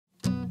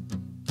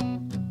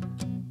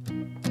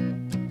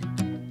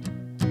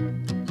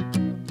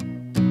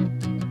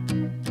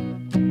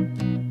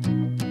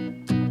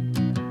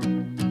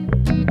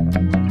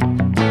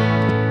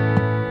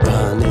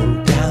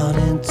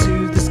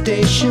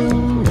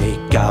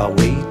our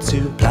way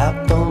to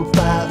platform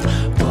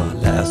 5.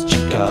 One last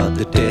check out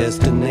the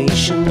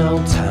destination.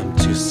 No time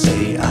to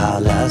say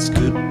our last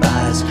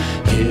goodbyes.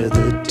 Hear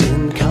the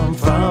din come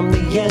from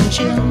the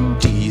engine.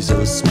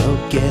 Diesel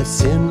smoke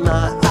gets in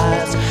my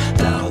eyes.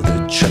 Now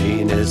the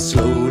train is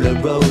slowly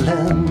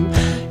rolling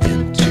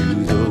into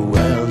the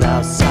world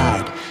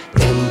outside.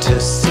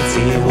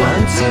 Intercity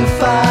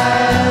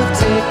 125.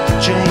 Take the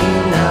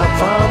train out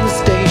from the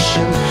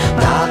station.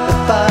 Not the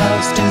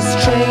fastest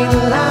train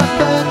alive,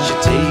 but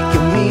you're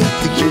taking me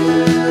to you.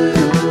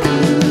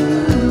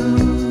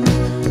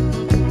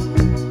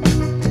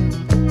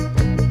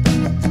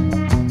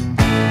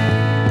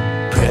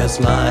 Press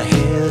my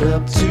head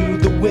up to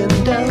the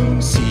window.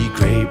 See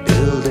grey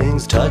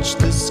buildings touch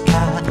the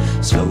sky.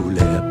 Slowly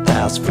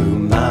pass through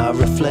my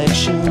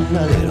reflection.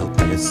 A little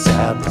bit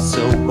sad, but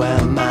so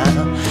am I.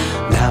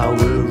 Now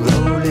we're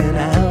rolling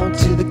out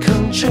to the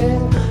country,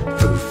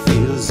 through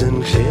fields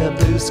and clear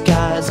blue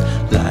skies.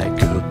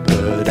 Like a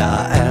bird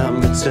I am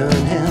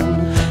returning.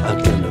 I'm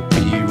gonna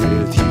be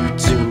with you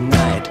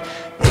tonight.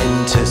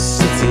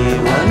 Intercity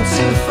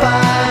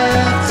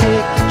 125.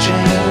 Take the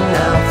train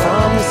out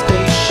from the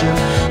station.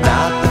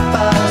 Not the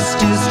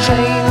fastest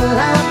train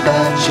alive,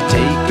 but you're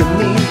taking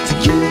me to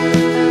you.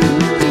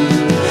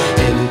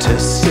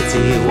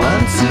 Intercity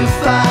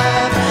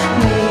 125.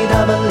 Need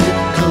of a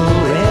little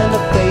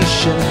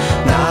renovation.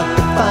 Not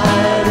the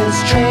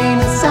finest train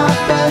inside,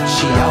 but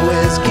she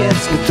always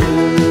gets me through.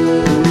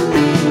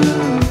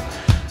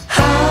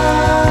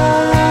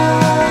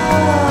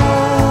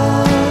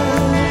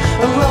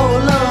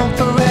 Roll on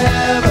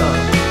forever.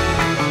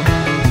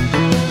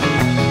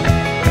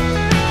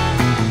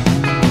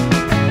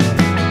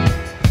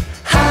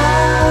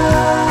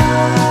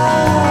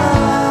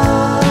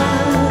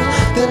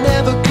 They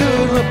never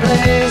could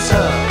replace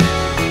her.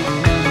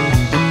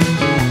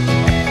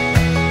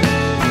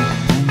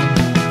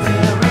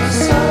 There are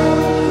some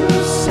who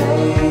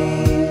say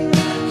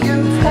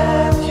you've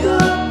had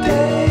your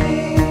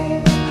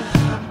day,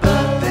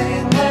 but they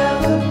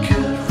never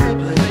could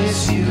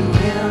replace you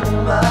in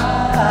my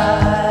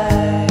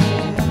eyes.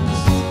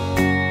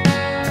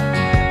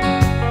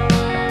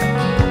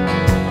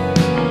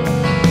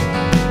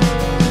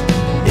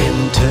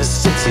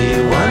 Intercity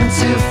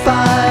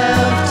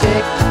 125.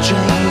 Take the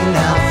train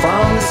out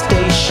from the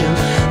station.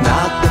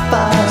 Not the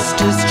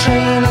fastest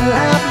train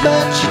alive,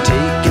 but you're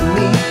taking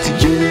me to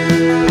you.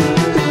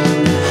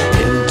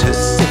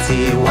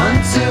 Intercity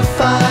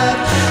 125.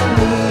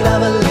 Need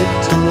of a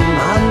little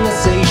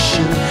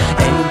modernization.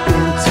 Ain't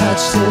been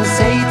touched since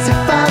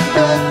 85,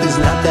 but there's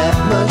not that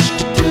much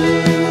to do.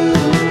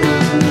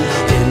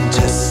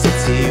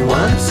 Intercity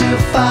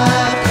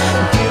 125.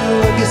 You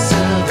owe your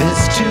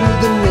service to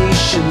the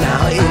nation.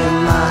 Now in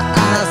my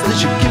eyes, they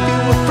should give you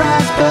a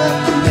prize, but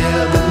you'll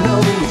never know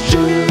it's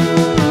true.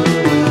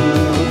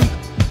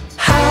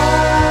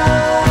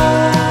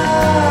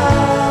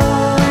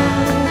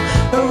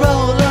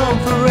 Roll on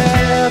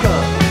forever.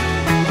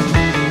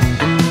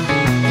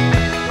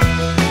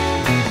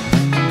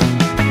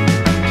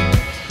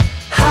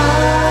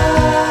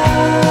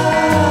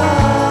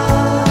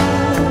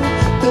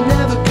 They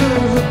never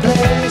could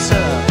replace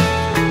her.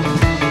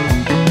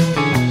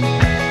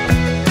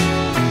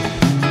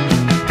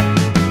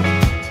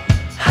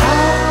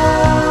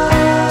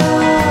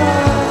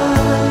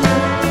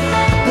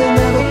 They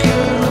never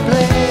could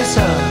replace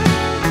her.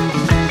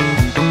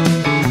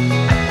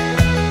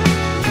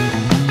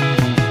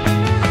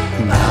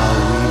 Now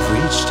we've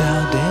reached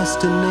our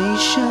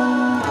destination.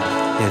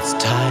 It's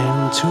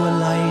time to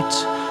alight.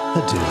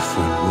 A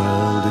different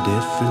world, a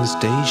different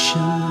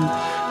station,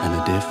 and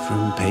a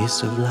different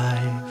pace of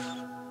life.